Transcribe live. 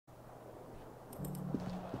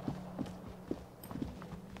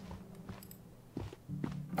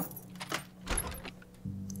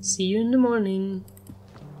See you in the morning.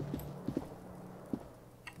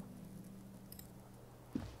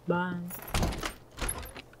 Bye.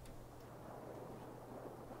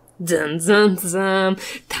 Zan zan zan.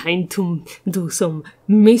 Time to do some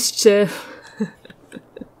mischief.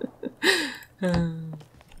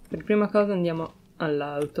 Per prima cosa andiamo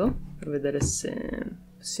all'auto per vedere se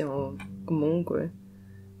possiamo comunque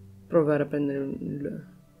provare a prendere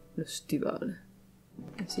lo stivale.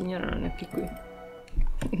 La signora non è più qui.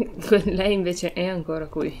 Lei invece è ancora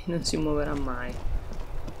qui, non si muoverà mai.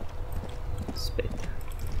 Aspetta.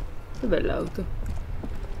 Dov'è l'auto?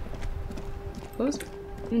 Cosa?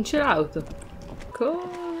 Non c'è l'auto.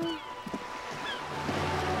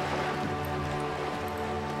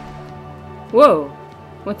 Whoa!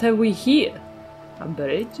 What have we here? A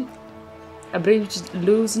bridge? A bridge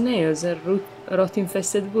loose nails and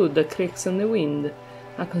rot-infested wood that creaks on the wind.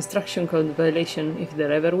 A construction code violation, if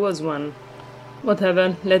there ever was one.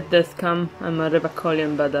 Whatever, let death come. I'm a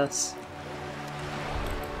Rebacolian badass.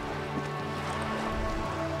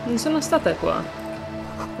 Non sono stata qua.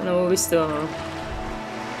 Non avevo visto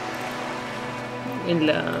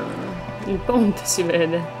il ponte, si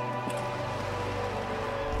vede.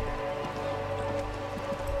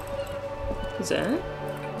 Cos'è?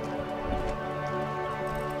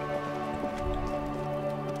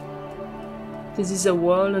 This is a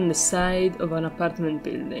wall on the side of an apartment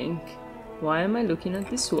building. Why am I looking at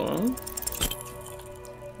this wall?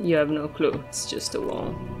 You have no clue, it's just a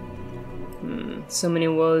wall. So many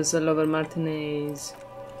walls all over Martinez.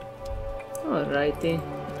 Alrighty.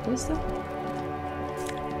 Questo?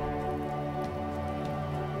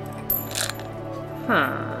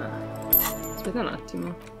 Ah. Aspetta un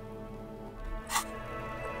attimo.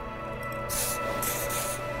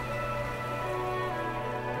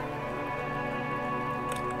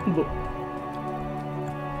 Boh.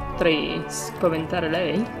 Potrei spaventare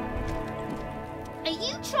lei? Are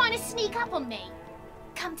you trying to sneak up on me?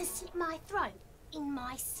 Come to slit my throat in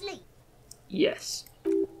my sleep? Yes.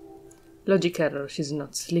 Logic error, she's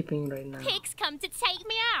not sleeping right now. Pigs come to take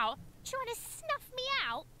me out? Trying to snuff me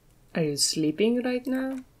out? Are you sleeping right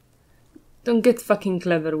now? Don't get fucking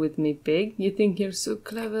clever with me, pig. You think you're so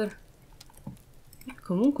clever?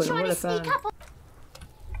 Comunque non vuole parlare.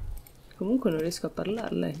 Comunque non riesco a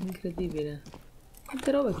parlarle, incredibile.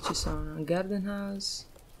 Quante robe che ci sono? Garden house.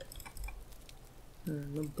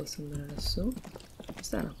 Non posso andare lassù.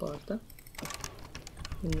 Questa è una porta.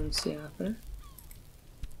 E non si apre.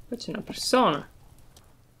 Qua c'è una persona.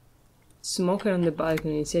 Smoker on the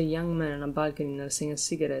balcony. You see a young man on a balcony nursing a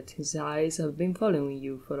cigarette. His eyes have been following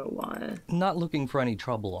you for a while. Not looking for any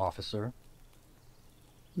trouble, officer.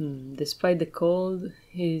 Despite the cold,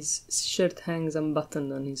 his shirt hangs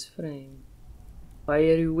unbuttoned on his frame. Why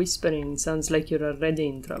are you whispering? It sounds like you're already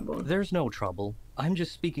in trouble. There's no trouble. I'm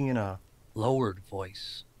just speaking in a lowered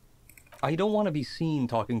voice. I don't want to be seen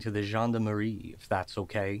talking to the gendarmerie, if that's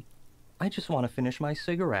okay. I just want to finish my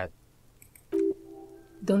cigarette.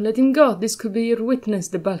 Don't let him go. This could be your witness.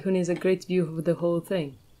 The balcony has a great view of the whole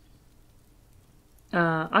thing.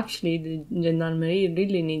 Actually, the gendarmerie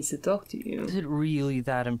really needs to talk to you. Is it really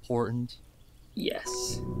that important?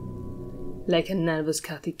 Yes. Like a nervous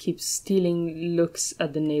cat, he keeps stealing looks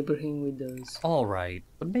at the neighboring windows. Alright,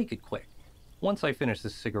 but make it quick. Once I finish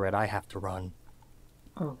this cigarette, I have to run.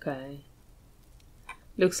 Okay.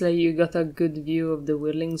 Looks like you got a good view of the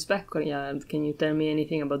Whirling's backyard. Can you tell me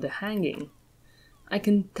anything about the hanging? I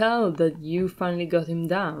can tell that you finally got him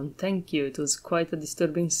down. Thank you, it was quite a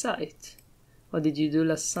disturbing sight. What did you do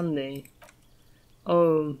last Sunday?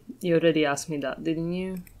 Oh, you already asked me that, didn't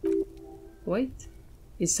you? Wait,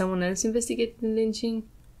 is someone else investigating the lynching?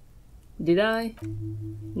 Did I?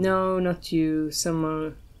 No, not you. Some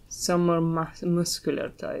more muscular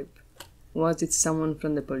type. Was it someone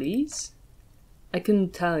from the police? I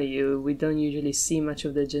couldn't tell you. We don't usually see much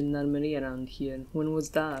of the gendarmerie around here. When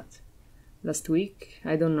was that? Last week?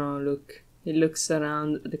 I don't know, look. He looks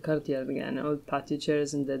around the courtyard again. Old patio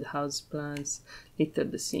chairs and dead house plants litter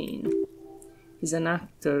the scene. He's an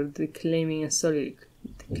actor declaiming a soliloquy.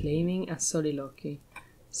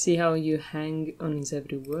 See how you hang on his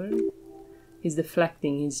every word? He's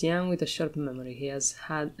deflecting. He's young with a sharp memory. He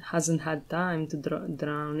hasn't had time to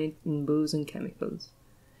drown it in booze and chemicals.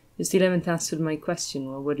 You still haven't answered my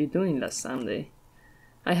question. What were you doing last Sunday?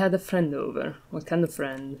 I had a friend over. What kind of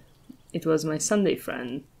friend? It was my Sunday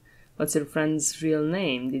friend. What's your friend's real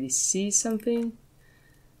name? Did he see something?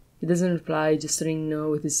 He doesn't reply, just ring no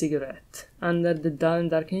with his cigarette. Under the dull and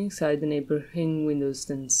darkening sky, the neighboring windows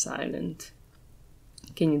stand silent.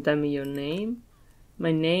 Can you tell me your name?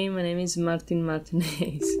 My name is Martin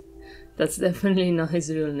Martinez. That's definitely not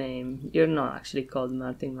his real name. You're not actually called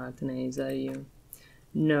Martin Martinez, are you?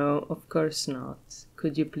 No, of course not.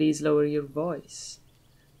 Could you please lower your voice?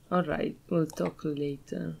 Alright, we'll talk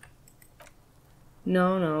later.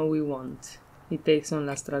 No, we won't. He takes one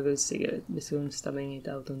last drag of his cigarette before stubbing it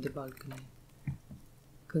out on the balcony.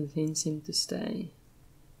 Convince him to stay.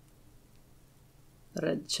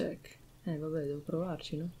 Red check. Vabbè, devo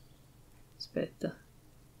provarci, no? Aspetta.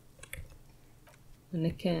 Non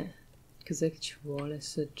è che... Cos'è che ci vuole?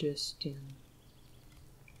 Suggestion.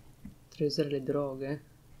 Potrei usare le droghe?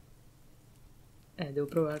 Devo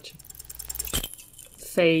provarci.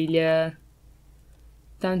 Failure.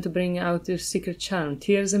 Time to bring out your secret charm.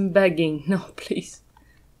 Tears and begging. No, please.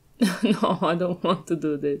 No, I don't want to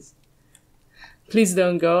do this. Please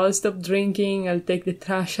don't go. I'll stop drinking. I'll take the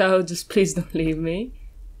trash out. Just please don't leave me.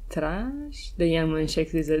 Trash? The young man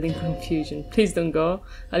shakes his head in confusion. Please don't go.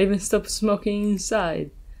 I'll even stop smoking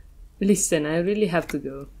inside. Listen, I really have to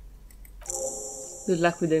go. Good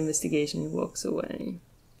luck with the investigation. He walks away.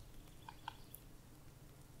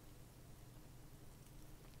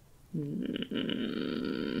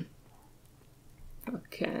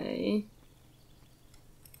 Okay.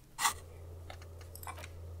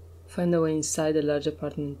 Find a way inside a large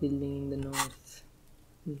apartment building in the north.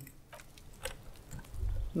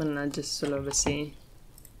 Mannaggia, solo avessi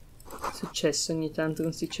successo ogni tanto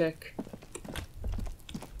con sti check.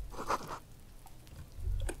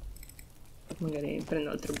 Magari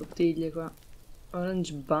prendo altre bottiglie qua.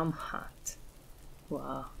 Orange Bum Hat.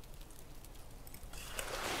 Wow.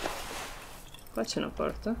 Qua c'è una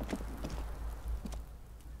porta.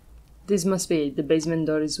 This must be it. The basement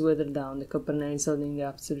door is weathered down. The copper nails holding the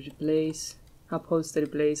upholstery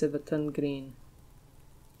place have turned green.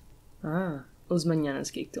 Ah,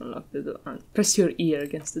 Osmaniana's key to unlock the door. Press your ear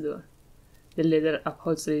against the door. The leather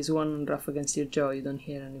upholstery is worn and rough against your jaw. You don't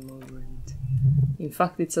hear any movement. In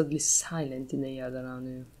fact, it's oddly silent in the yard around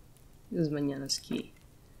you. Osmaniana's key.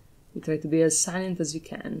 You try to be as silent as you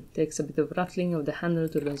can. Takes a bit of rattling of the handle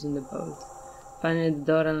to loosen the bolt. Finally, the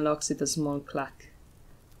door unlocks with a small clack.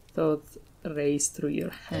 Thought raced through your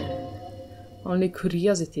hand. Only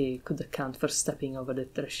curiosity could account for stepping over the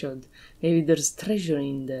threshold. Maybe there's treasure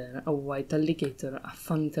in there, a white alligator, a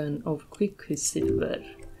fountain of quicksilver.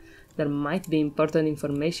 There might be important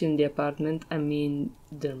information in the apartment. I mean,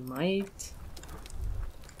 there might...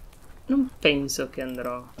 Non penso che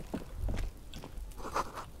andrò.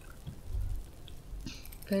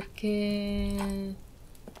 Perché...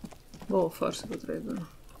 Boh, forse potrebbero.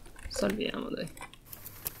 Salviamo, dai.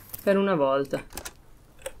 Per una volta.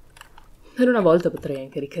 Per una volta potrei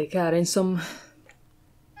anche ricaricare, insomma.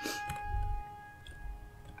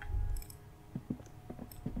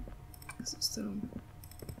 Cosa sta roba?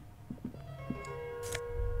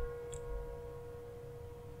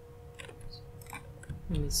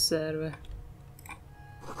 Non mi serve.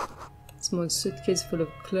 Small suitcase full of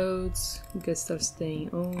clothes. Guests are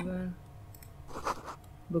staying over.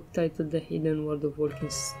 Book titled The Hidden World of Walking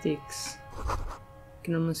Sticks.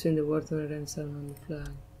 Can almost see the water ramps around the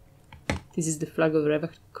flag. This is the flag of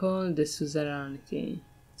Revacol, the suzerainty.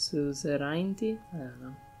 Suzerainty? I don't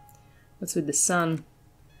know. What's with the sun?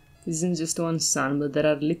 This isn't just one sun, but there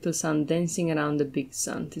are little suns dancing around the big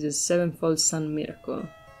sun. This is a sevenfold sun miracle.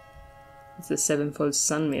 It's the sevenfold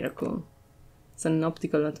sun miracle. It's an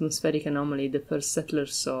optical atmospheric anomaly the first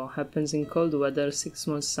settlers saw. Happens in cold weather, 6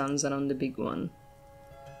 small suns around the big one.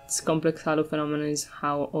 This complex halo phenomenon is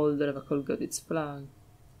how old Revacol got its flag.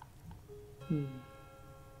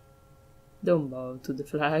 Don't bow to the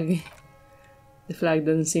flag. The flag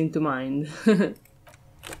doesn't seem to mind.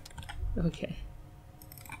 Ok.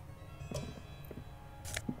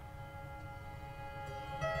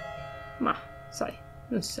 Ma, sai,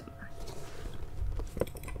 non si sa mai.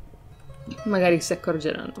 Magari si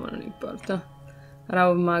accorgeranno, ma non importa. A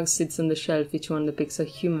row of mugs sits on the shelf, each one depicts a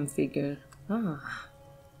human figure. Ah,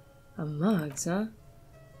 a mugs, huh?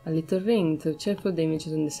 A little ring, to cheerful the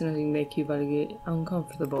images on the scenery make you vaguely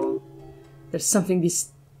uncomfortable. There's something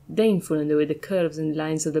disdainful in the way the curves and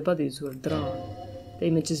lines of the bodies were drawn. The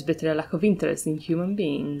images betray a lack of interest in human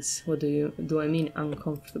beings. What do I mean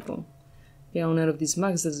uncomfortable? The owner of these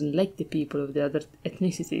mugs doesn't like the people of the other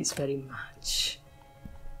ethnicities very much.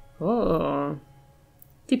 Oh,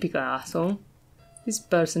 typical asshole. This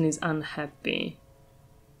person is unhappy.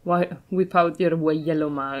 Why whip out your yellow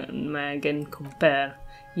mug and compare?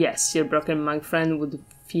 Yes, your broken mug friend would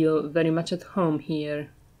feel very much at home here.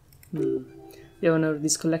 The owner of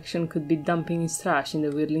this collection could be dumping his trash in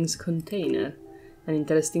the Whirling's container. An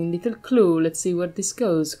interesting little clue. Let's see where this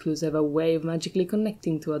goes. Clues have a way of magically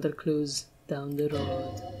connecting to other clues down the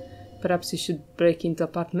road. Perhaps you should break into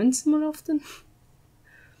apartments more often?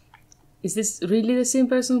 Is this really the same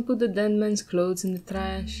person who put the dead man's clothes in the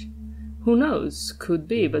trash? Who knows? Could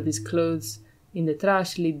be, but his clothes in the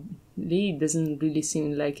trash lead doesn't really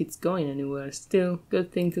seem like it's going anywhere. Still,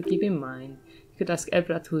 good thing to keep in mind. You could ask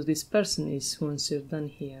Ebrat who this person is once you're done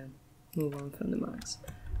here. Move on from the marks.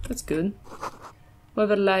 That's good.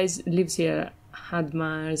 Whoever lives here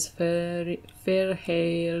admires fair-haired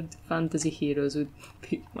fantasy heroes with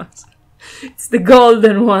big masks. It's the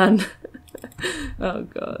golden one! Oh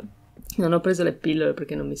god. Non ho preso le pillole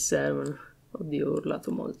perché non mi servono. Oddio, ho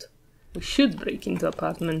urlato molto. We should break into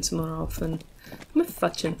apartments more often. Come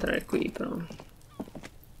faccio a entrare qui però?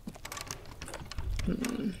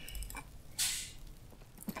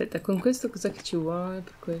 Aspetta, con questo cos'è che ci vuole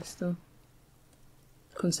per questo?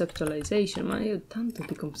 Conceptualization, ma io ho tanto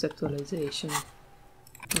di conceptualization.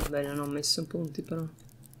 Vabbè, non ho messo punti però.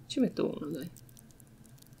 Ci metto uno, dai.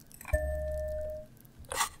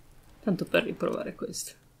 Tanto per riprovare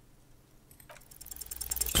questo.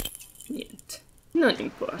 Niente. Non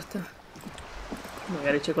importa.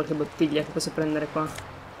 Magari c'è qualche bottiglia che posso prendere qua.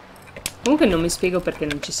 Comunque non mi spiego perché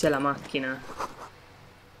non ci sia la macchina.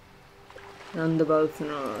 Roundabout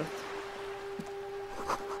North.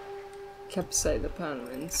 Capside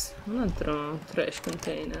Apartments. Un altro trash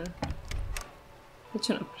container. E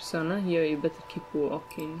c'è una persona. You better keep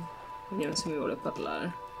walking. Vediamo se mi vuole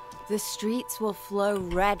parlare. The streets will flow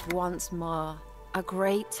red once more. A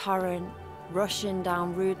great torrent rushing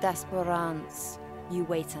down Rue d'Esperance. You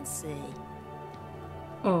wait and see.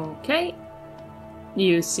 Okay.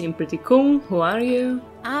 You seem pretty cool. Who are you?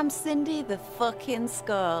 I'm Cindy the fucking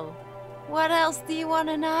Skull. What else do you want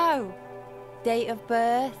to know? Date of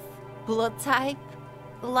birth? Blood type?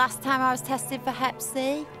 The last time I was tested for Hep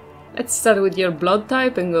C? Let's start with your blood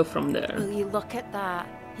type and go from there. Will you look at that?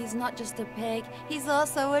 He's not just a pig, he's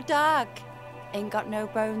also a dog. Ain't got no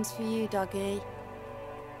bones for you, doggy.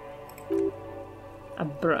 A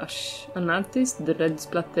brush. An artist? The red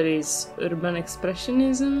splatter is urban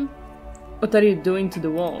expressionism? What are you doing to the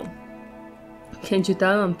wall? Can't you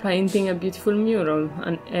tell I'm painting a beautiful mural,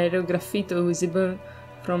 an aerograffito visible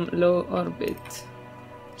from low orbit?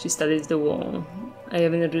 She studies the wall. I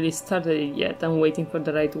haven't really started it yet, I'm waiting for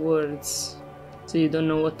the right words. So you don't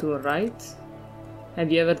know what to write? Have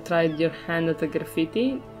you ever tried your hand at a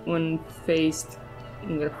graffiti? When faced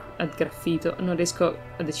at graffito, non riesco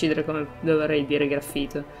a decidere come dovrei dire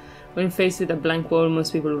graffito. When faced with a blank wall,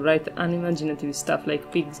 most people write unimaginative stuff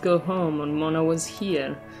like pigs go home or Mona was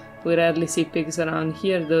here. We rarely see pigs around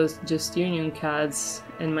here, those just union cards,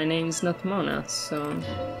 and my name's not Mona, so...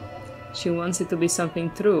 She wants it to be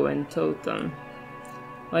something true and total.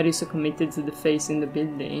 Why are you so committed to the face in the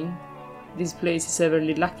building? This place is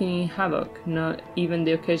everly lacking in havoc, not even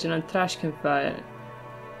the occasional trash can fire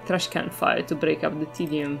to break up the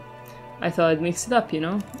tedium. I thought I'd mix it up, you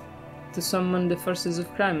know? To summon the forces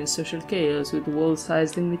of crime and social chaos with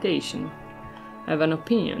wall-sized invitation. I have an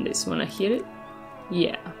opinion on this, wanna hear it?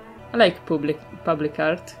 Yeah. I like public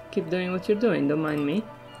art. Keep doing what you're doing, don't mind me.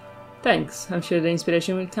 Thanks, I'm sure the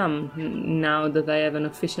inspiration will come, now that I have an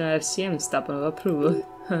official RCM stamp of approval.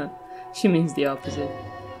 She means the opposite.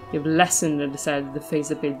 You've lessened the desire to face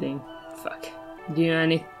the building. Fuck. Do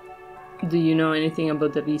you know anything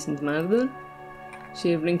about the recent murder?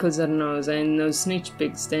 She wrinkles her nose. I ain't no snitch,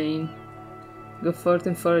 big stain. Go forth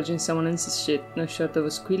and forage in someone else's shit, no short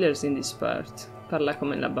of squealers in this part. Parla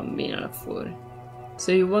come la bambina là fuori.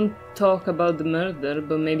 So you won't talk about the murder,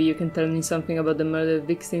 but maybe you can tell me something about the murder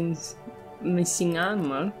victim's missing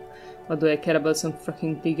armor? What do I care about some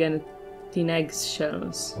fucking pig and tin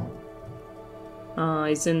eggshells?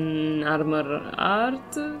 Is an armor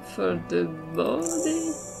art for the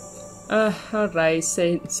body? Alright,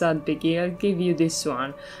 sad piggy, I'll give you this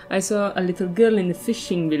one. I saw a little girl in the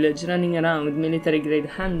fishing village running around with military-grade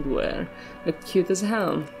handwear. Looked cute as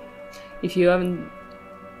hell. If you haven't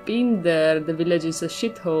been there, the village is a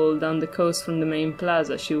shithole down the coast from the main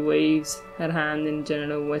plaza. She waves her hand in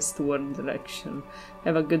general westward direction.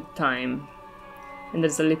 Have a good time. And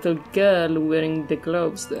there's a little girl wearing the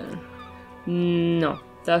gloves there. No,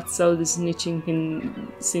 that's all the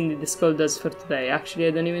snitching Cindy the Skull does for today. Actually,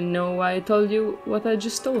 I don't even know why I told you what I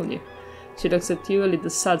just told you. She looks at you a little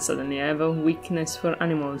sad suddenly. I have a weakness for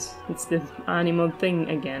animals. It's the animal thing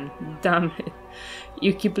again. Damn it.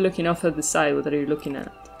 You keep looking off at the side. What are you looking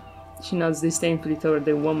at? She nods disdainfully toward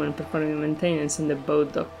the woman performing maintenance on the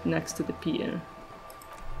boat dock next to the pier.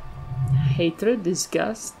 Hatred,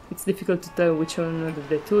 disgust. It's difficult to tell which one of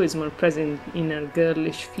the two is more present in her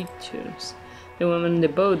girlish features. The woman on the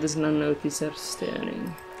boat does not notice her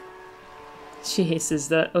staring. She hisses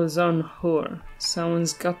that ozone whore.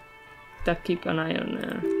 Someone's got keep an eye on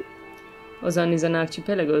her. Ozan is an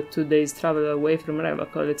archipelago 2 days travel away from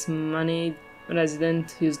Revachol. Its moneyed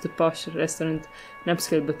resident use the posh restaurant and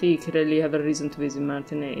upscale boutique rarely have a reason to visit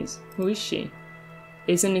Martinez. Who is she?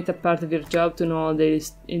 Isn't it a part of your job to know all the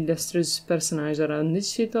illustrious personages around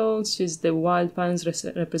this shithole? She's the Wild Pines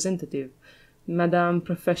representative, Madame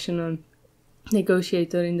Professional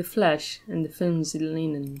Negotiator in the flesh, and the film's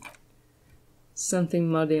linen. Something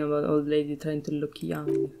modern about old lady trying to look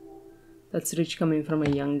young. That's rich coming from a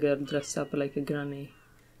young girl dressed up like a granny.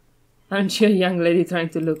 Aren't you a young lady trying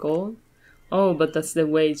to look old? Oh, but that's the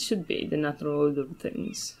way it should be, the natural order of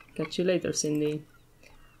things. Catch you later, Cindy.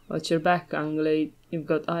 Watch your back, Anglade. You've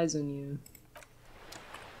got eyes on you.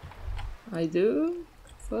 I do?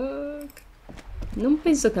 Fuck. Non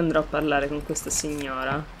penso che andrò a parlare con questa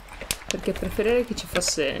signora, perché preferirei che ci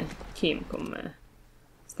fosse Kim con me.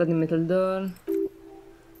 Study metal door.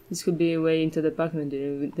 This could be a way into the apartment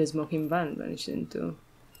the smoking van vanished into.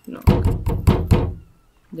 Knock.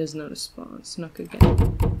 There's no response. Knock again.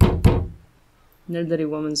 An elderly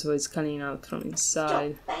woman's voice calling out from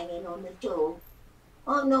inside. Stop banging on the door.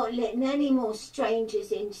 I'm not letting any more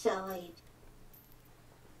strangers inside.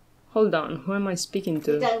 Hold on, who am I speaking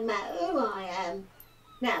to? It don't matter who I am.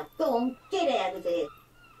 Now, go on, get out of here.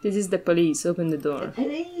 This is the police. Open the door. The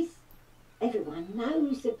police? Everyone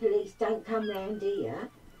knows the police don't come round here.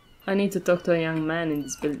 I need to talk to a young man in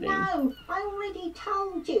this building. No, I already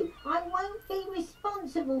told you. I won't be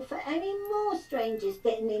responsible for any more strangers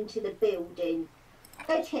getting into the building.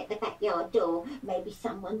 Go check the backyard door. Maybe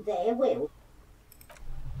someone there will.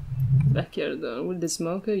 Backyard door. With the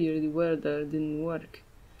smoker, you already were there. Didn't work.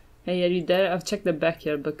 Hey, are you there? I've checked the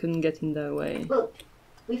backyard, but couldn't get in that way. Look,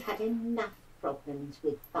 we've had enough problems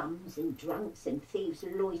with bums and drunks and thieves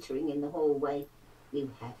loitering in the hallway.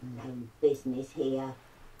 You have no business here.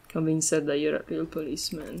 Convinced that you're a real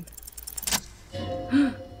policeman.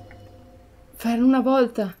 Per una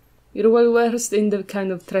volta! You're well versed in the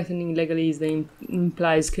kind of threatening legalese that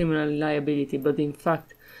implies criminal liability, but in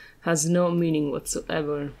fact has no meaning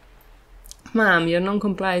whatsoever. Ma'am, your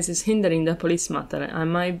non-compliance is hindering the police matter. I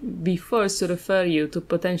might be forced to refer you to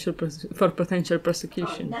potential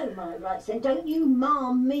prosecution. I know my rights, and don't you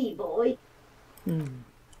ma'am me, boy.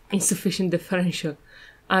 Insufficient differential.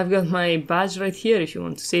 I've got my badge right here if you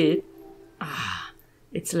want to see it. Ah,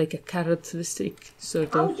 it's like a characteristic,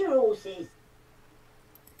 sort of. Hold your horses.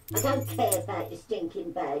 I don't care about your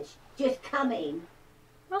stinking badge. Just come in.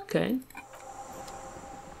 Ok.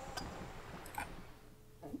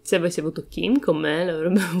 Se avessi avuto Kim con me,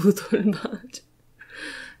 l'avrebbe avuto il badge.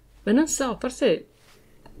 Ma non so, forse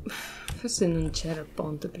non c'era il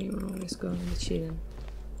ponte prima, non riesco a decidere.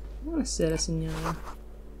 Buonasera, signora.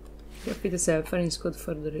 Capite se firing squad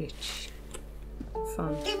for the rich.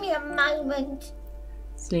 Fun. Give me a moment.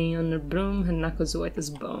 Slinging on her broom, her knuckles white as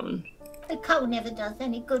bone. The cold never does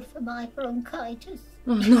any good for my bronchitis.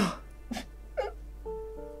 Oh no!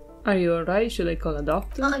 Are you alright? Should I call a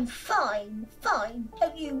doctor? I'm fine, fine.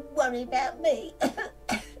 Don't you worry about me.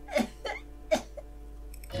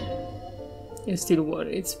 You're still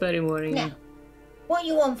worried. It's very worrying. Now, what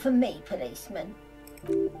you want from me, policeman?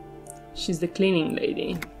 She's the cleaning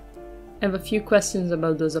lady. I have a few questions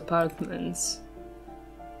about those apartments.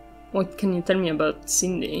 What can you tell me about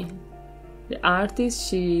Cindy? The artist,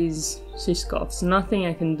 she scoffs. Nothing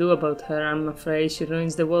I can do about her, I'm afraid. She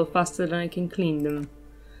ruins the wall faster than I can clean them.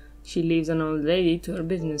 She leaves an old lady to her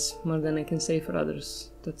business, more than I can say for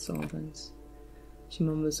others. That's all, thanks. She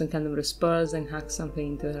mumbles some kind of response and hacks something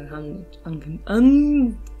into her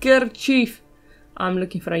handkerchief. I'm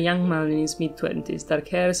looking for a young man in his mid-20s, dark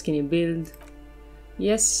hair, skinny build.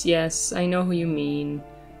 Yes, I know who you mean.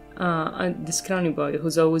 The scrawny boy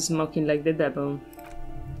who's always mocking like the devil.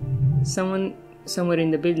 Somewhere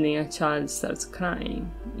in the building, a child starts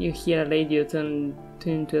crying. You hear a radio turn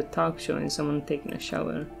into a talk show and someone taking a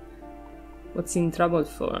shower. What's he in trouble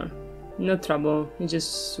for? No trouble, you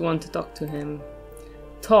just want to talk to him.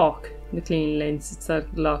 Talk! The cleaning lady starts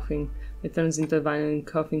laughing. It turns into a violent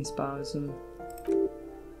coughing spasm.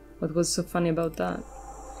 What was so funny about that?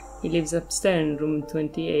 He lives upstairs in room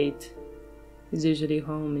 28. He's usually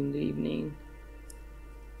home in the evening.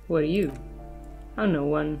 Who are you? I'm no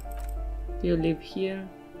one. Do you live here?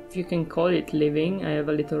 If you can call it living, I have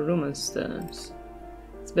a little room upstairs.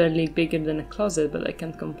 It's barely bigger than a closet, but I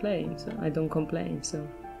can't complain, so I don't complain, so...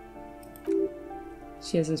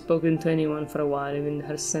 She hasn't spoken to anyone for a while, even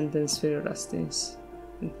her sentence feels rusty.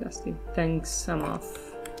 Thanks, I'm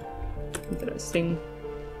off. Interesting.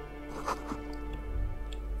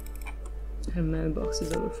 Her mailbox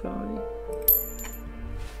is overflowing.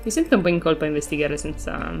 Mi sento un po' in colpa a investigare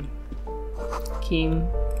senza Kim.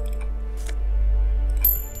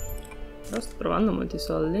 Però sto trovando molti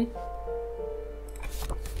soldi.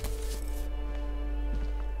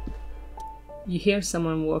 You hear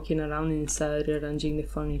someone walking around inside, rearranging the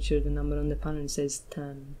furniture. The number on the panel says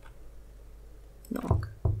 10. Knock.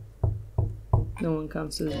 No one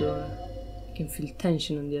comes to the door. I can feel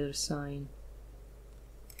tension on the other side.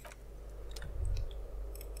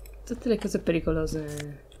 Tutte le cose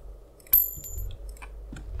pericolose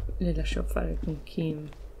le lascio fare con Kim.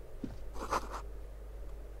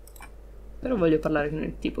 Però voglio parlare con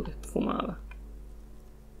il tipo che fumava.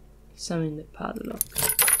 Examine the padlock.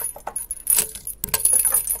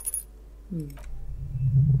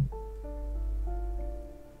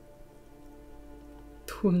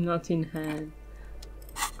 Tool not in hand.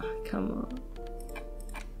 Oh, come on.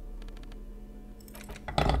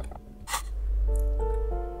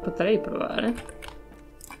 Potrei provare.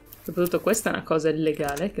 Soprattutto questa è una cosa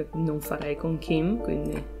illegale che non farei con Kim,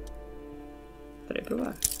 quindi potrei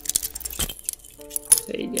provare.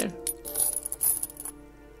 Failure.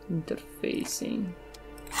 Interfacing.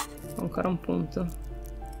 Ho ancora un punto.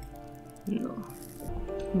 No.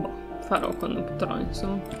 Boh, farò quando potrò,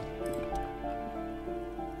 insomma.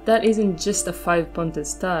 That isn't just a 5-pointed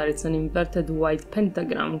star, it's an inverted white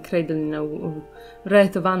pentagram cradled in a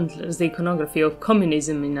wreath of antlers, the iconography of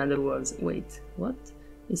communism in other words. Wait, what?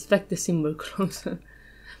 Inspect the symbol closer.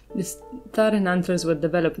 The star and antlers were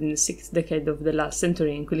developed in the 6th decade of the last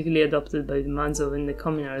century and quickly adopted by the Mazov and the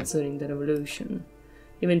communards during the revolution.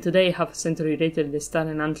 Even today, half a century later, the star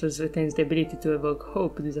and antlers retains the ability to evoke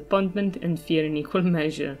hope, disappointment, and fear in equal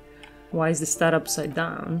measure. Why is the star upside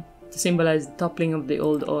down? To symbolize the toppling of the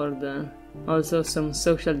old order. Also, some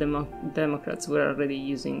social democrats were already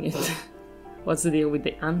using it. What's the deal with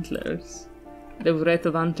the antlers? The wreath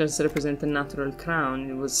of antlers represent a natural crown.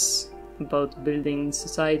 It was about building a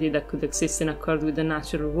society that could exist in accord with the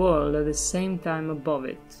natural world at the same time above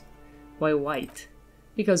it. Why white?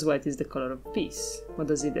 Because white is the color of peace. What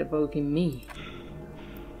does it evoke in me?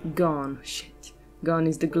 Gone. Shit. Gone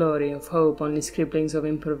is the glory of hope. Only scribblings of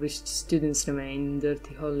impoverished students remain in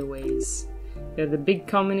dirty hallways. You're the big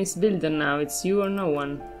communist builder now. It's you or no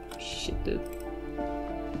one. Shit, dude.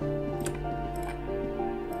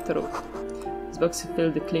 True. This box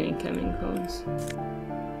filled with cleaning chemicals.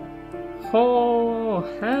 Oh,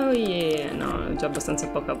 hell yeah! No, ho già abbastanza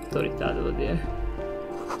poca autorità, devo dire.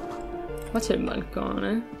 Qua c'è il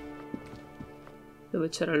balcone. Dove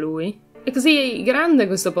c'era lui. È così grande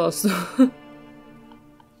questo posto.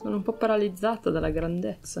 Sono un po' paralizzata dalla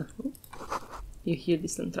grandezza. You hear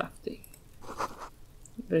distant traffic.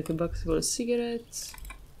 Break a box full of cigarettes.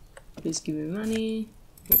 Please give me money.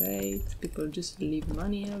 Great. People just leave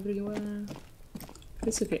money everywhere.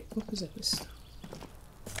 Penso che... oh, cos'è questo?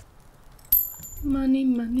 Money,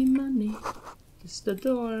 money, money. Just the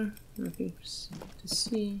door. Nothing to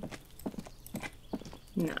see.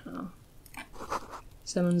 No.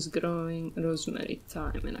 Someone's growing rosemary,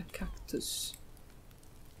 thyme and a cactus.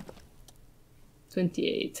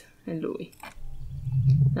 28, è lui.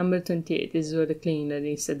 Number 28 is where the cleaning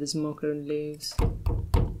lady said the smoker lives.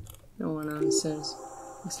 No one answers.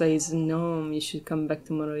 Looks like it's in home. You should come back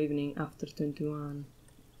tomorrow evening after 21.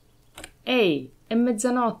 Ehi, è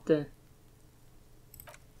mezzanotte!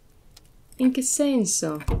 In che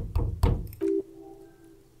senso?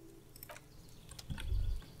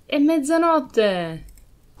 È mezzanotte!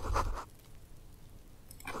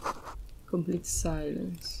 Complete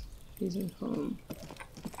silence. Isn't home.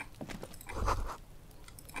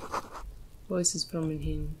 Voices from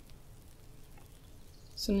him.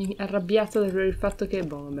 Sono arrabbiata per il fatto che...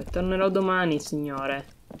 boh, vabbè, tornerò domani, signore.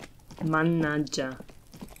 Mannaggia.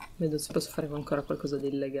 Vedo se posso fare ancora qualcosa di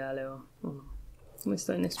illegale o no. Come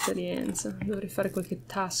sto in esperienza. Dovrei fare qualche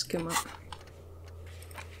task, ma...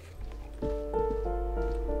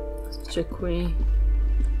 cosa c'è qui?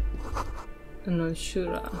 Hanno il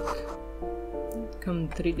Shurak. Come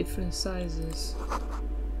 3 different sizes.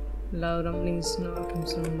 Loud rumbling snow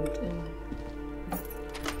comes from within.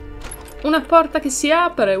 Una porta che si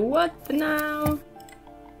apre! What now?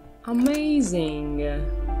 Amazing!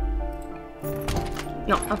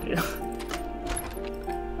 No, aprilo.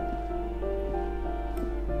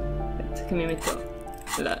 Aspetta che mi metto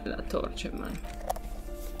la torcia in mano.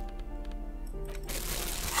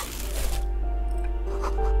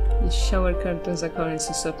 The shower curtains are covered in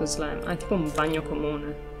some sort of slime. Ah, è tipo un bagno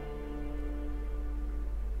comune.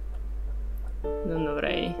 Non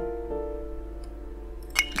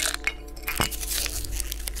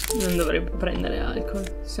dovrei prendere alcol.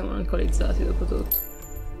 Siamo alcolizzati dopo tutto.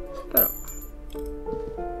 Però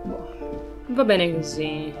boh. Va bene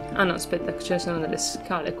così. Ah no, aspetta, ci sono delle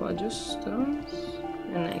scale qua, giusto?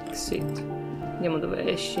 An exit. Vediamo dove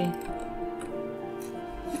esci.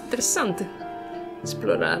 interessante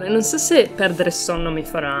esplorare. Non so se perdere sonno mi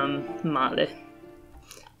farà male.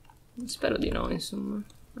 Spero di no, insomma.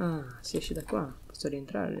 Ah, si esce da qua. Posso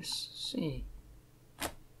rientrare adesso? Sì.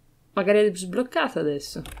 Magari è sbloccata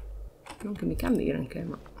adesso. Non che mi cambi granché,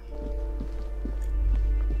 ma...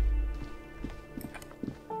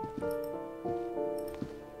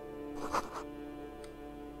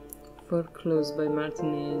 Foreclosed by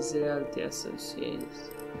Martinez Realty Associates.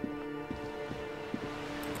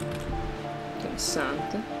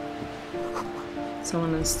 Interessante.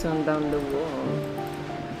 Someone has torn down the wall.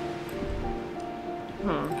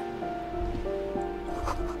 Huh.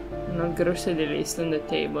 No grocery list on the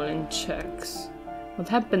table and checks. What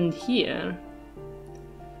happened here?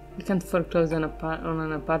 You can't foreclose on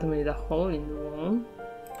an apartment with a hole in the wall.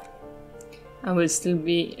 I will still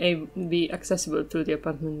be accessible to the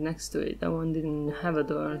apartment next to it. That one didn't have a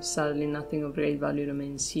door. Sadly, nothing of great value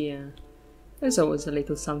remains here. There's always a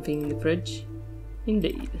little something in the fridge.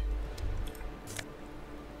 Indeed.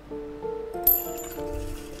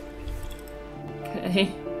 Ok.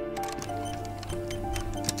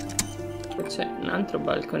 Poi c'è un altro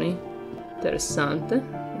balcony. Interessante.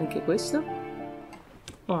 Anche questo.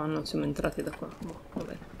 Oh no, siamo entrati da qua. Oh,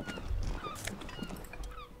 vabbè.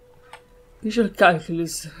 Visual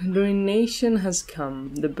calculus. Ruination has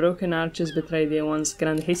come. The broken arches betray the once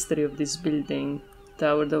grand history of this building.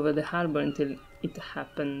 Towered over the harbor until it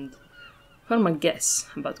happened. Form a guess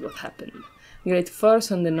about what happened. A great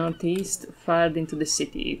force on the northeast fired into the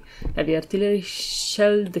city. Heavy artillery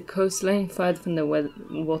shelled the coastline, fired from the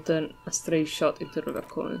water a stray shot into the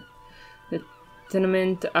raccoon. The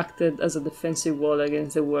tenement acted as a defensive wall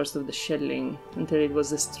against the worst of the shelling, until it was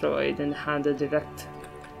destroyed and had a direct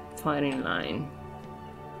firing line.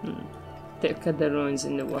 They cut the ruins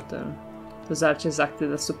in the water. Those arches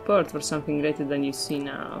acted as support for something greater than you see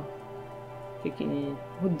now.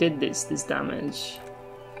 Who did this damage?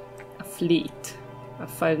 A fleet. A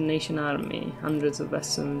 5-nation army. Hundreds of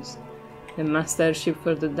vessels. A master airship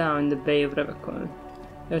further down in the Bay of Revacol.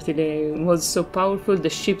 The artillery was so powerful the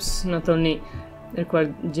ships not only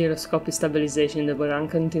required gyroscopic stabilization, they were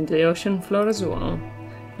anchored into the ocean floor as well.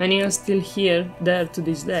 Many are still there to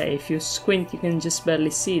this day. If you squint, you can just barely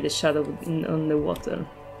see the shadow on the water.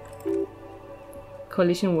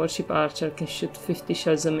 Coalition warship Archer can shoot 50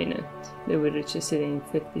 shells a minute. They will reach the city in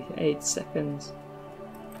 58 seconds.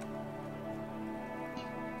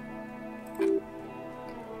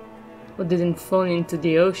 What didn't fall into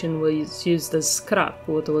the ocean was used as scrap.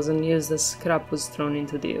 What wasn't used as scrap was thrown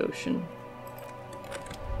into the ocean.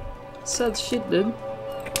 Sad shit, dude.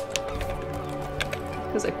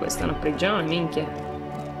 Cos'è questa? Una prigione, minchia.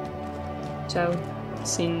 Ciao,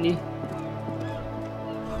 Cindy.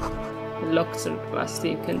 The locks are rusty,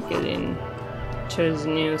 you can't get in. Chairs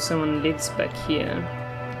new, someone lives back here.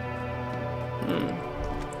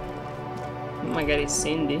 Magari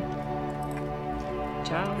Cindy.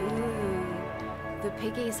 Ciao. Ooh, the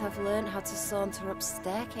piggies have learned how to saunter up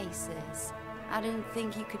staircases. I didn't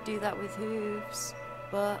think you could do that with hooves,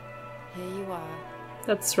 but here you are.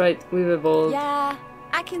 That's right, we've evolved. Yeah,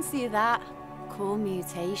 I can see that. Cool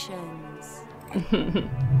mutations.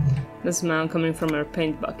 The smell coming from her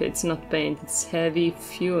paint bucket. It's not paint, it's heavy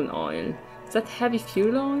fuel oil. Is that heavy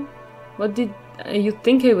fuel oil? What did you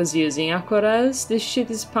think I was using? Aquarels? This shit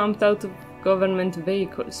is pumped out of government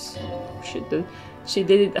vehicles. Shit, dude. She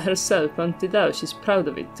did it herself, pumped it out. She's proud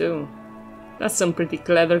of it too. That's some pretty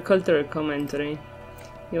clever cultural commentary.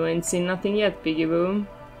 You ain't seen nothing yet, piggy boo.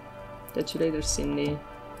 Catch you later, Cindy.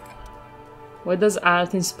 Why does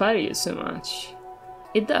art inspire you so much?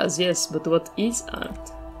 It does, yes, but what is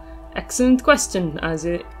art? Excellent question, as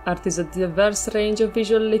art is a diverse range of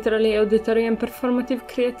visual, literary, auditory and performative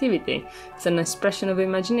creativity. It's an expression of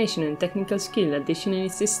imagination and technical skill, additionally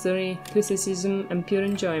its history, criticism and pure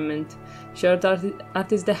enjoyment. Short,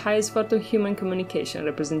 art is the highest part of human communication,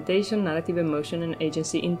 representation, narrative, emotion and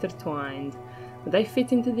agency intertwined. Would I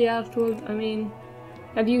fit into the art world? I mean...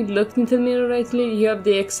 Have you looked into the mirror lately? You have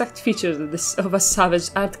the exact features of a savage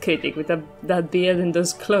art critic with that beard and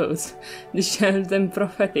those clothes. Disheveled and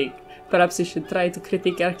prophetic. Perhaps you should try to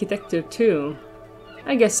critique architecture too.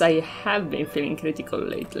 I guess I have been feeling critical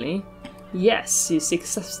lately. Yes, you seek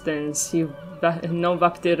substance, you know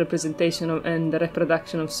vapid representation and the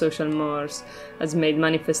reproduction of social mores, as made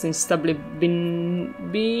manifest in stubbly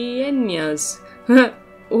biennials.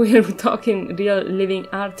 We're talking real living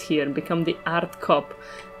art here, become the art cop.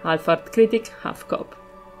 Half art critic, half cop.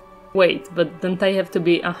 Wait, but don't I have to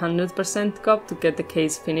be 100% cop to get the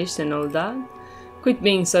case finished and all that? Quit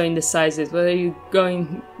being so indecisive, what are you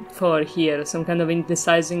going for here? Some kind of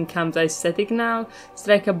indecisive camp aesthetic now?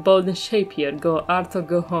 Strike a bold shape here. Go art or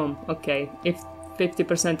go home. Okay, if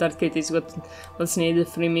 50% art kit is what's needed,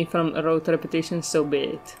 free me from rote repetition, so be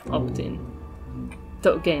it. Opt in.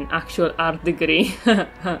 To gain actual art degree.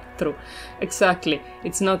 True. Exactly.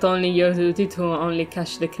 It's not only your duty to only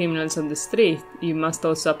catch the criminals on the street, you must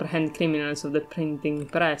also apprehend criminals of the printing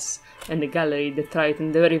press and the gallery, the trite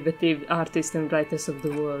and derivative artists and writers of the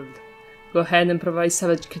world. Go ahead and provide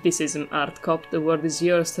savage criticism, art cop. The world is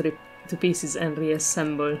yours to rip to pieces and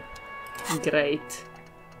reassemble. Great.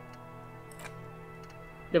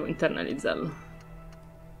 Devo internalizzarlo.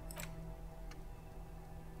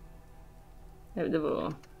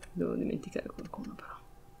 Devo dimenticare qualcuno però.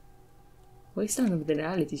 Poi stanno a vedere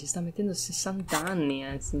reality, ci sta mettendo 60 anni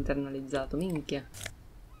a essere internalizzato, minchia.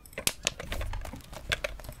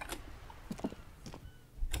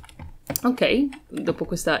 Ok, dopo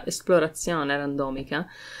questa esplorazione randomica,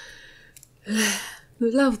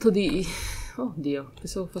 l'auto di... Oddio,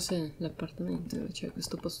 pensavo fosse l'appartamento, invece è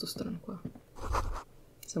questo posto strano qua.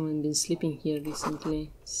 Someone been sleeping here recently.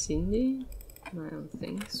 Cindy? I don't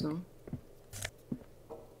think so.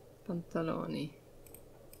 Pantaloni.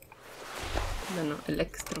 No,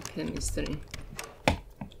 electrochemistry.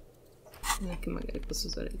 Non è che magari posso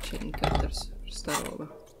usare il chain cutter per sta roba.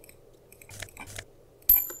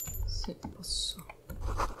 Sì, posso.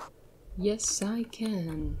 Yes, I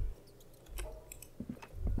can.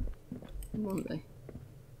 Vabbè.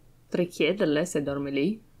 Potrei chiederle se dorme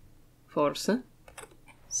lì. Forse.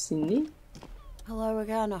 Cindy? Hello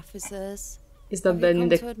again, officers. Is that Have bed you in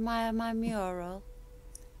come the... to admire my mural?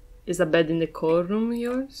 Is the bed in the courtroom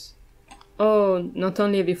yours? Oh, not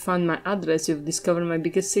only have you found my address, you've discovered my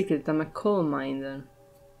biggest secret. I'm a coal miner.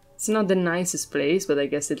 It's not the nicest place, but I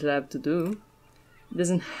guess it'll have to do. It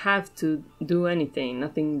doesn't have to do anything,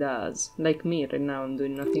 nothing does. Like me, right now I'm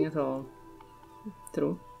doing nothing at all.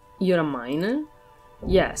 True. You're a miner?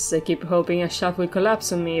 Yes, I keep hoping a shop will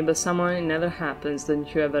collapse on me, but somehow it never happens.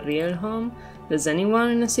 Don't you have a real home? Does anyone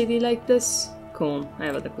in a city like this? Cool, I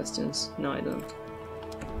have other questions. No, I don't.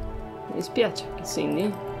 Mi dispiace,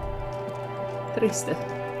 Cindy. Triste.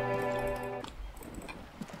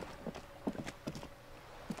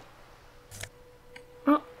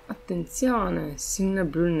 Oh, attenzione! Singular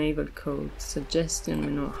blue naval coat. Suggestion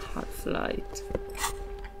menu half-light.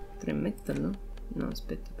 Potrei metterlo? No,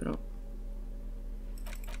 aspetta però.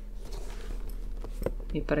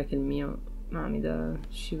 Mi pare che il mio... Ah, mi dà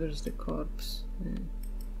Shivers the Corpse.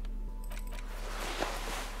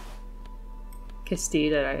 Che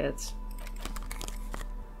stile, ragazzi.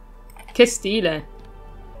 Che stile!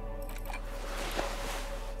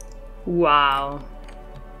 Wow!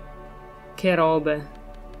 Che robe!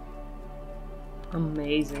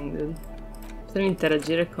 Amazing, dude. Potremmo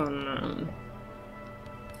interagire con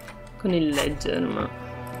il ledger, ma...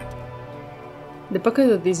 The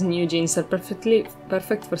pockets of these new jeans are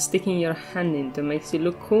perfect for sticking your hand into. Makes you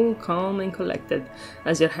look cool, calm and collected.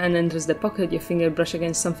 As your hand enters the pocket, your finger brush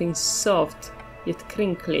against something soft, yet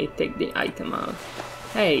crinkly. Take the item out.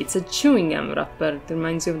 Hey, it's a chewing gum wrapper. It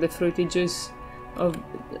reminds you of the fruity juice of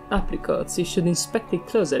apricots. You should inspect it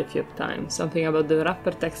closer if you have time. Something about the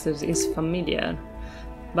wrapper textures is familiar.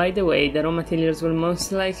 By the way, the raw materials were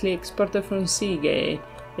most likely exported from Seagate.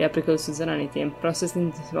 The apricot suzerainty and processed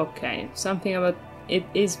into... Ok, something about it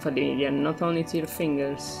is familiar, not only to your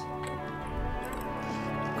fingers.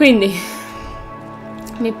 Quindi,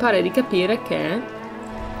 mi pare di capire che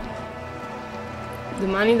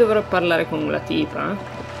domani dovrò parlare con la tipa,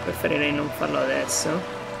 preferirei non farlo adesso,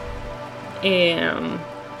 e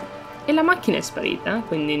la macchina è sparita,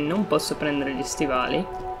 quindi non posso prendere gli stivali,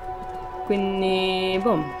 quindi,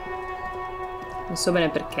 boh. Non so bene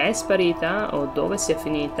perché è sparita o dove sia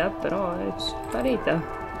finita, però è sparita.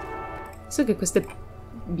 So che queste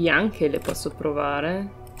bianche le posso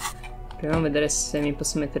provare. Proviamo a vedere se mi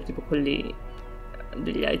posso mettere tipo quelli...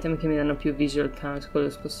 degli item che mi danno più visual count,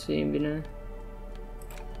 quello possibile.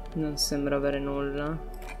 Non sembra avere nulla.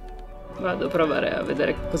 Vado a provare a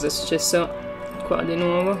vedere cosa è successo qua di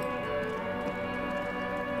nuovo.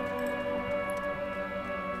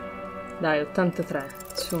 Dai, 83,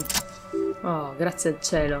 su. Oh, grazie al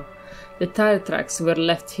cielo. The tire tracks were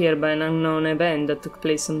left here by an unknown event that took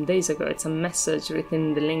place some days ago. It's a message written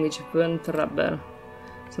in the language of burnt rubber.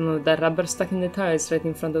 Some of that rubber stuck in the tires right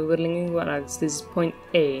in front of whirling wagons. This is point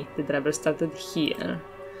A. The driver started here.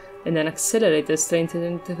 And then accelerated straight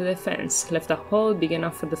into the fence. Left a hole big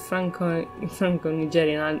enough for the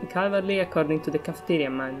Franco-Nigerian cavalry according to the cafeteria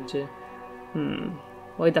manager.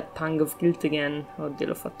 Why that pang of guilt again? Oddio,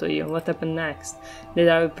 l'ho fatto io. What happened next? The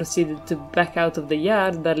driver proceeded to back out of the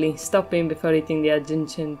yard, barely stopping before hitting the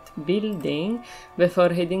adjacent building. Before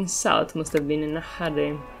heading south, must have been in a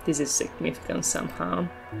hurry. This is significant somehow.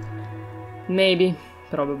 Maybe.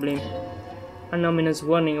 Probably. An ominous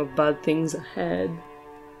warning of bad things ahead.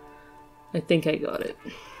 I think I got it.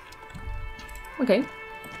 Ok.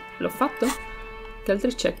 L'ho fatto. Che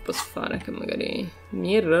altri check posso fare? Che magari...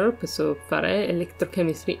 Mirror, posso fare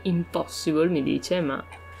Electrochemistry Impossible, mi dice, ma...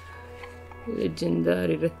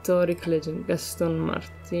 Leggendary Rhetoric, Legend Gaston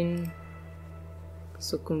Martin...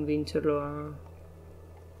 Posso convincerlo a...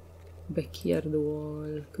 Backyard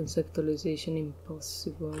Wall, Conceptualization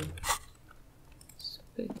Impossible...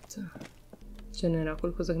 Aspetta... Ce n'era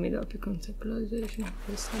qualcosa che mi dà più Conceptualization?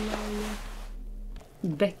 Questa maglia...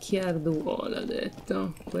 Backyard Wall, ha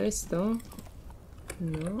detto. Questo?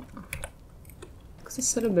 No. Cosa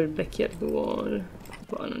sarebbe il backyard wall?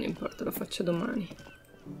 Boh, non importa, lo faccio domani.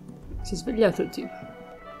 Si è svegliato il tipo.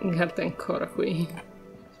 Arte è ancora qui.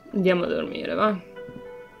 Andiamo a dormire, va?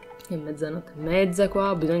 È mezzanotte e mezza qua,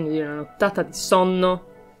 ho bisogno di una nottata di sonno.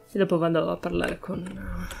 E dopo vado a parlare con...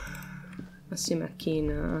 assieme a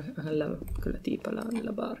Keen, quella tipa là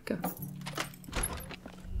nella barca.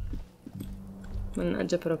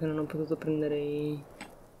 Mannaggia però che non ho potuto prendere i...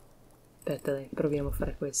 Aspetta dai, proviamo a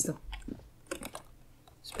fare questo.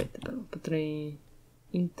 Aspetta però, potrei...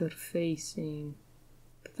 Interfacing...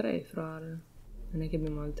 Potrei fare... Non è che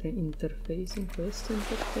abbiamo altri interfacing. Questo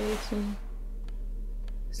interfacing...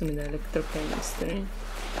 Questo mi dà electrochemistry.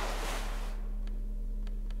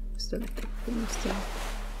 Questo è electrochemistry.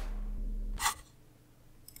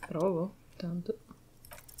 Provo, tanto.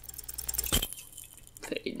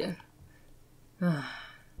 Failure.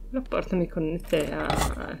 La porta mi connette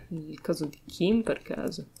al coso di Kim per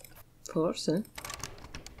caso. Forse?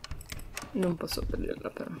 Non posso aprirla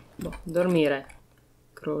però. Boh, dormire.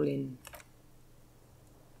 Crawl in.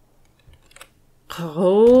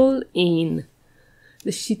 Crawl in.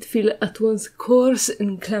 The sheet feel at once coarse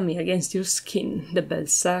and clammy against your skin. The bed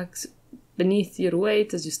sags beneath your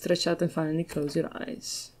weight as you stretch out and finally close your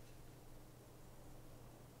eyes.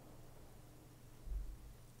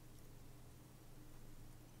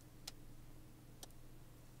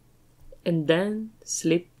 And then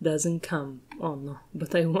sleep doesn't come. Oh no,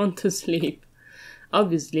 but I want to sleep.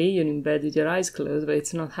 Obviously, you're in bed with your eyes closed, but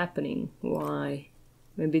it's not happening. Why?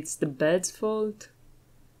 Maybe it's the bed's fault?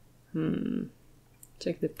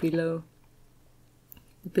 Check the pillow.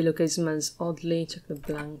 The pillowcase smells oddly. Check the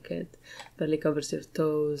blanket. Barely covers your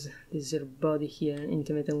toes. This is your body here,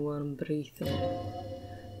 intimate and warm breathing.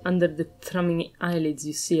 Under the thrumming eyelids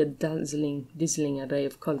you see a dazzling array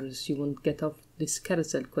of colors. You won't get off this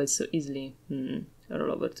carousel quite so easily.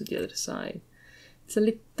 Roll over to the other side. It's a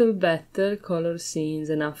little better. Color scenes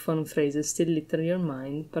and fun phrases still litter your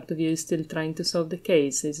mind. Part of you is still trying to solve the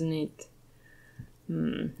case, isn't it?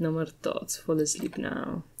 No more thoughts. Fall asleep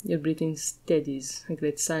now. Your breathing steadies. A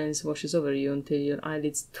great silence washes over you until your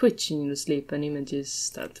eyelids twitch in your sleep and images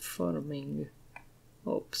start forming.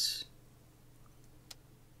 Oops.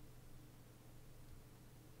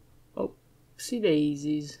 Oopsie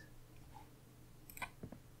daisies.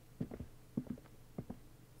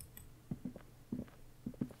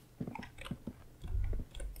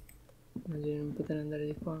 Immagino di non poter andare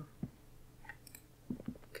di qua.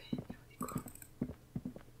 Ok, andiamo di qua.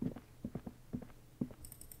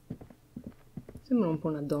 Sembra un po'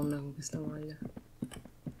 una donna con questa maglia.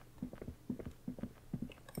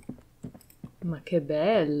 Ma che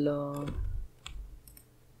bello!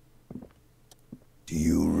 Do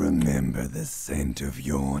you remember the scent of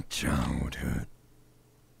your childhood?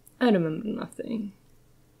 I remember nothing.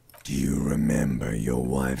 Do you remember your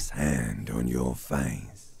wife's hand on your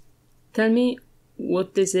face? Tell me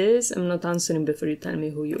what this is. I'm not answering before you tell me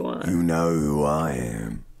who you are. You know who I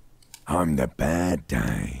am. I'm the bad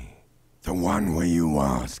day. The one where you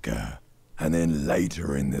ask her, and then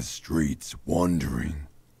later in the streets wandering.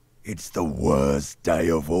 It's the worst day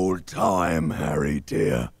of all time, Harry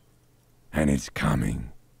dear. And it's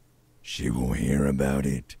coming. She will hear about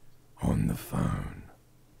it on the phone.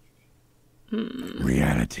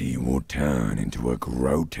 Reality will turn into a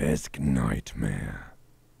grotesque nightmare.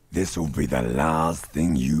 This'll be the last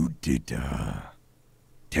thing you did to her.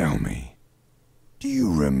 Tell me, do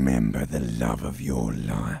you remember the love of your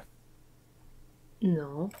life?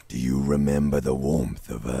 No. Do you remember the warmth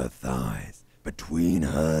of her thighs, between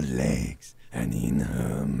her legs and in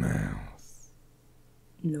her mouth?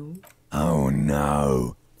 No. Oh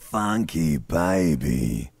no, funky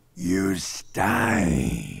baby, you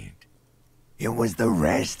stayed. It was the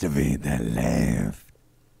rest of it that left.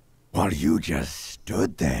 while you just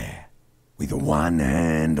stood there with one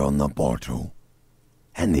hand on the bottle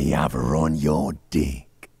and the other on your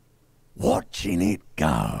dick, watching it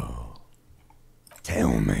go.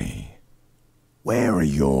 Tell me, where are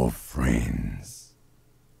your friends?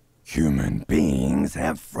 Human beings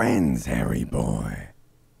have friends, Harry boy.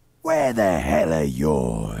 Where the hell are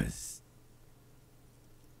yours?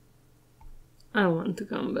 I want to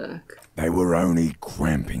come back. They were only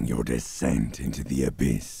cramping your descent into the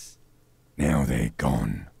abyss. Now they're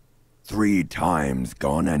gone. 3 times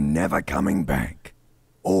gone and never coming back.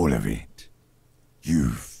 All of it.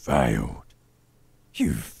 You failed.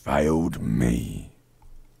 You failed me.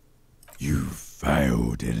 You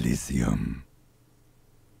failed Elysium.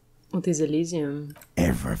 What is Elysium?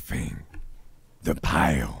 Everything. The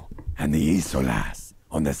Pale and the Isolas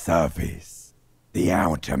on the surface. The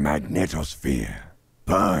outer magnetosphere.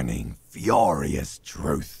 Burning, furious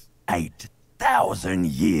truth. 8,000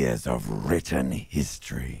 years of written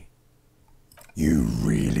history. You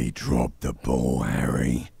really dropped the ball,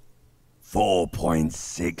 Harry.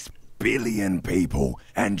 4.6 billion people,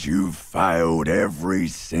 and you failed every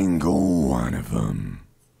single one of them.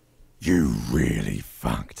 You really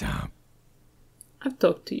fucked up. I've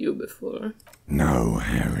talked to you before. No,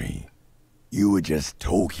 Harry. You were just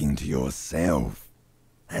talking to yourself.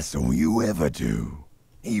 That's all you ever do,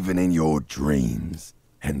 even in your dreams,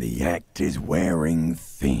 and the act is wearing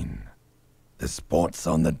thin. The spots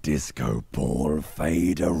on the disco ball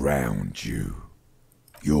fade around you.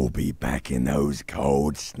 You'll be back in those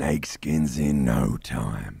cold snakeskins in no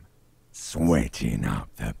time, sweating up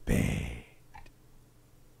the bed.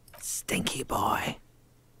 Stinky boy.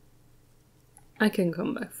 I can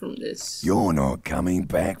come back from this. You're not coming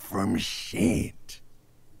back from shit.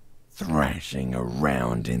 Thrashing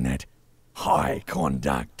around in that high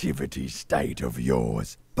conductivity state of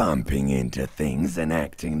yours, bumping into things and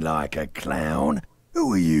acting like a clown.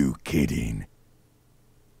 Who are you kidding?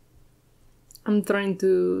 I'm trying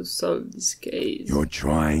to solve this case. You're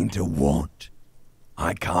trying to what?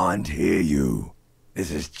 I can't hear you. This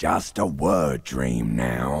is just a word dream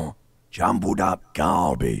now. Jumbled up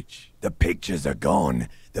garbage. The pictures are gone.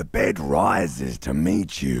 The bed rises to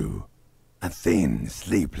meet you. A thin,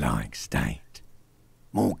 sleep-like state.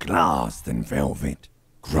 More glass than velvet,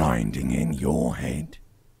 grinding in your head.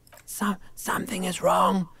 Something is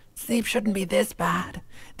wrong. Sleep shouldn't be this bad.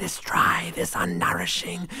 This dry, this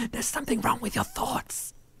unnourishing. There's something wrong with your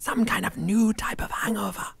thoughts. Some kind of new type of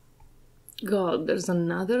hangover. God, there's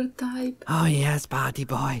another type? Oh yes, party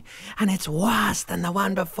boy. And it's worse than the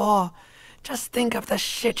one before. Just think of the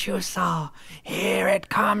shit you saw. Here it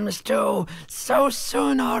comes too. So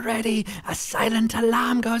soon already. A silent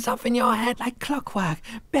alarm goes off in your head like clockwork.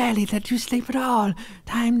 Barely let you sleep at all.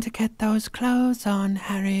 Time to get those clothes on,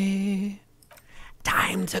 Harry.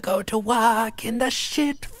 Time to go to work in the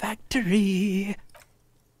shit factory.